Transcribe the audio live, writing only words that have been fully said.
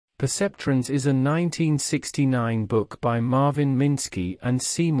Perceptrons is a 1969 book by Marvin, Minsky and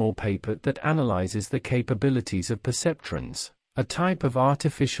Seymour Papert that analyzes the capabilities of perceptrons, a type of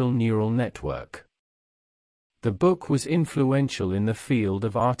artificial neural network. The book was influential in the field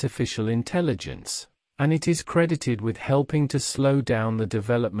of artificial intelligence, and it is credited with helping to slow down the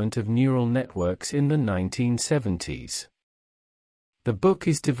development of neural networks in the 1970s. The book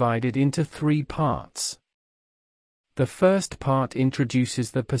is divided into 3 parts. The first part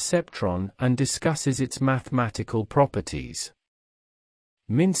introduces the perceptron and discusses its mathematical properties.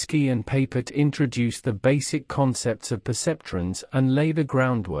 Minsky and Papert introduce the basic concepts of perceptrons and lay the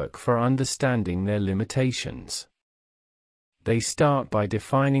groundwork for understanding their limitations. They start by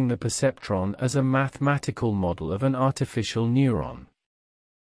defining the perceptron as a mathematical model of an artificial neuron.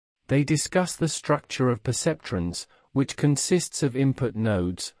 They discuss the structure of perceptrons, which consists of input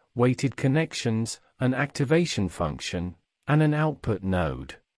nodes, weighted connections, an activation function, and an output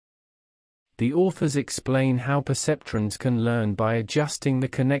node. The authors explain how perceptrons can learn by adjusting the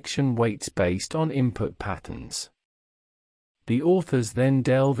connection weights based on input patterns. The authors then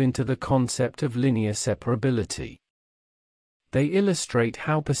delve into the concept of linear separability. They illustrate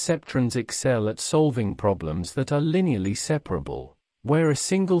how perceptrons excel at solving problems that are linearly separable, where a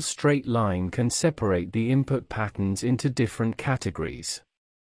single straight line can separate the input patterns into different categories.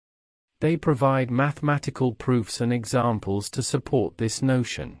 They provide mathematical proofs and examples to support this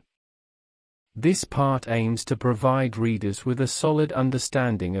notion. This part aims to provide readers with a solid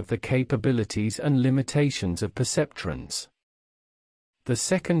understanding of the capabilities and limitations of perceptrons. The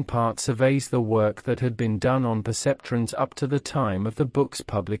second part surveys the work that had been done on perceptrons up to the time of the book's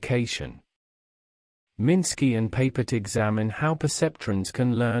publication. Minsky and Papert examine how perceptrons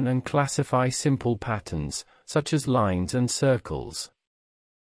can learn and classify simple patterns, such as lines and circles.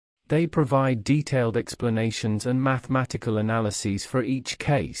 They provide detailed explanations and mathematical analyses for each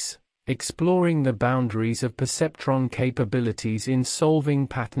case, exploring the boundaries of perceptron capabilities in solving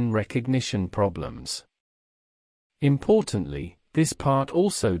pattern recognition problems. Importantly, this part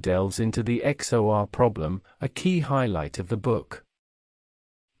also delves into the XOR problem, a key highlight of the book.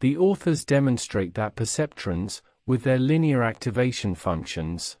 The authors demonstrate that perceptrons, with their linear activation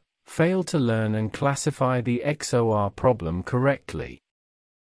functions, fail to learn and classify the XOR problem correctly.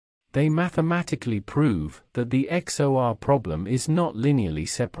 They mathematically prove that the XOR problem is not linearly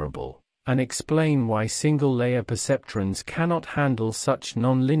separable, and explain why single-layer perceptrons cannot handle such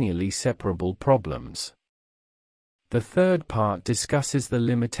non-linearly separable problems. The third part discusses the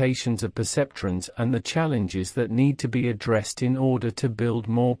limitations of perceptrons and the challenges that need to be addressed in order to build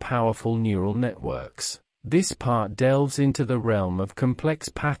more powerful neural networks. This part delves into the realm of complex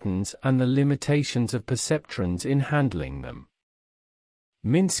patterns and the limitations of perceptrons in handling them.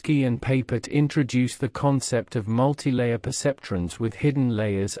 Minsky and Papert introduce the concept of multi-layer perceptrons with hidden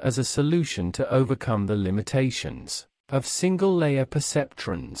layers as a solution to overcome the limitations of single-layer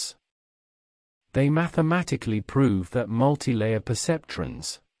perceptrons. They mathematically prove that multi-layer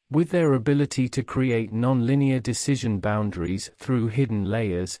perceptrons, with their ability to create non-linear decision boundaries through hidden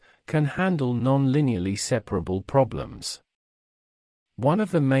layers, can handle non-linearly separable problems. One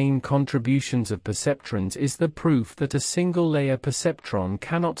of the main contributions of perceptrons is the proof that a single-layer perceptron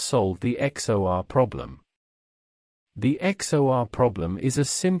cannot solve the XOR problem. The XOR problem is a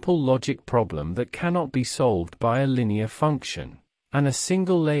simple logic problem that cannot be solved by a linear function, and a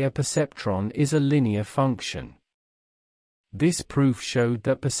single-layer perceptron is a linear function. This proof showed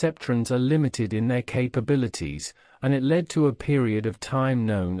that perceptrons are limited in their capabilities, and it led to a period of time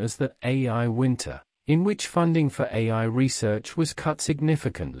known as the AI winter, in which funding for AI research was cut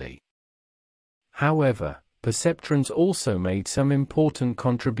significantly. However, perceptrons also made some important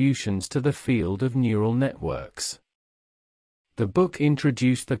contributions to the field of neural networks. The book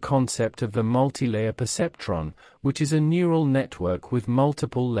introduced the concept of the multi-layer perceptron, which is a neural network with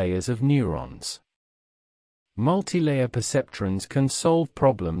multiple layers of neurons. Multi-layer perceptrons can solve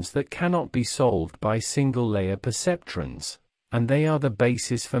problems that cannot be solved by single-layer perceptrons, and they are the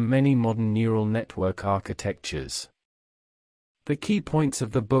basis for many modern neural network architectures. The key points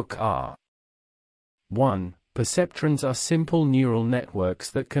of the book are: 1. Perceptrons are simple neural networks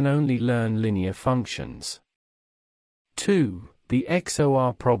that can only learn linear functions. 2. The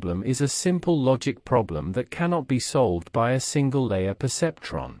XOR problem is a simple logic problem that cannot be solved by a single-layer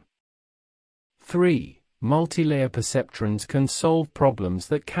perceptron. 3. Multi-layer perceptrons can solve problems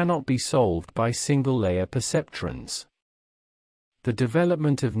that cannot be solved by single-layer perceptrons. The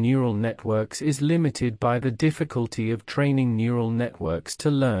development of neural networks is limited by the difficulty of training neural networks to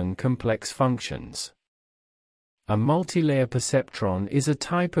learn complex functions. A multi-layer perceptron is a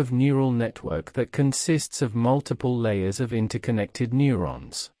type of neural network that consists of multiple layers of interconnected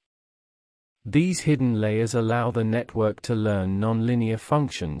neurons. These hidden layers allow the network to learn nonlinear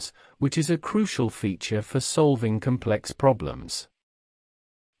functions, which is a crucial feature for solving complex problems.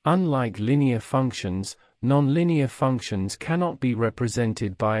 Unlike linear functions, nonlinear functions cannot be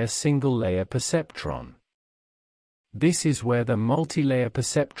represented by a single-layer perceptron. This is where the multi-layer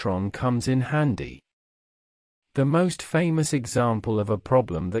perceptron comes in handy. The most famous example of a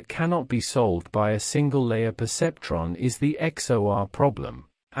problem that cannot be solved by a single-layer perceptron is the XOR problem,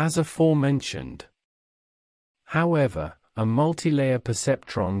 as aforementioned. However, a multi-layer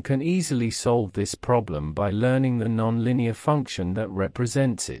perceptron can easily solve this problem by learning the nonlinear function that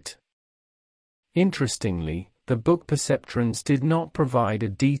represents it. Interestingly, the book Perceptrons did not provide a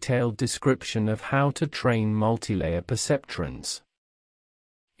detailed description of how to train multi-layer perceptrons.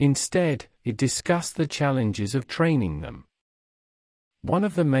 Instead, it discussed the challenges of training them. One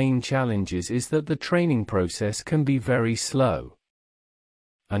of the main challenges is that the training process can be very slow.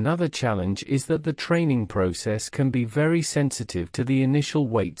 Another challenge is that the training process can be very sensitive to the initial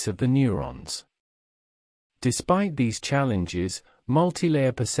weights of the neurons. Despite these challenges,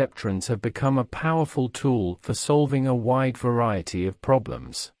 multi-layer perceptrons have become a powerful tool for solving a wide variety of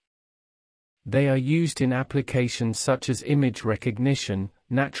problems. They are used in applications such as image recognition,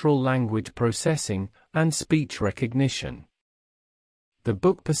 natural language processing, and speech recognition. The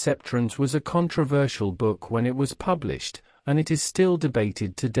book Perceptrons was a controversial book when it was published, and it is still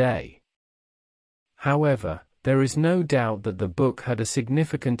debated today. However, there is no doubt that the book had a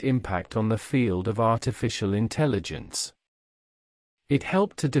significant impact on the field of artificial intelligence. It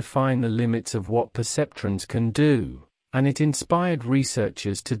helped to define the limits of what perceptrons can do, and it inspired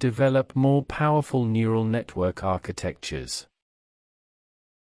researchers to develop more powerful neural network architectures.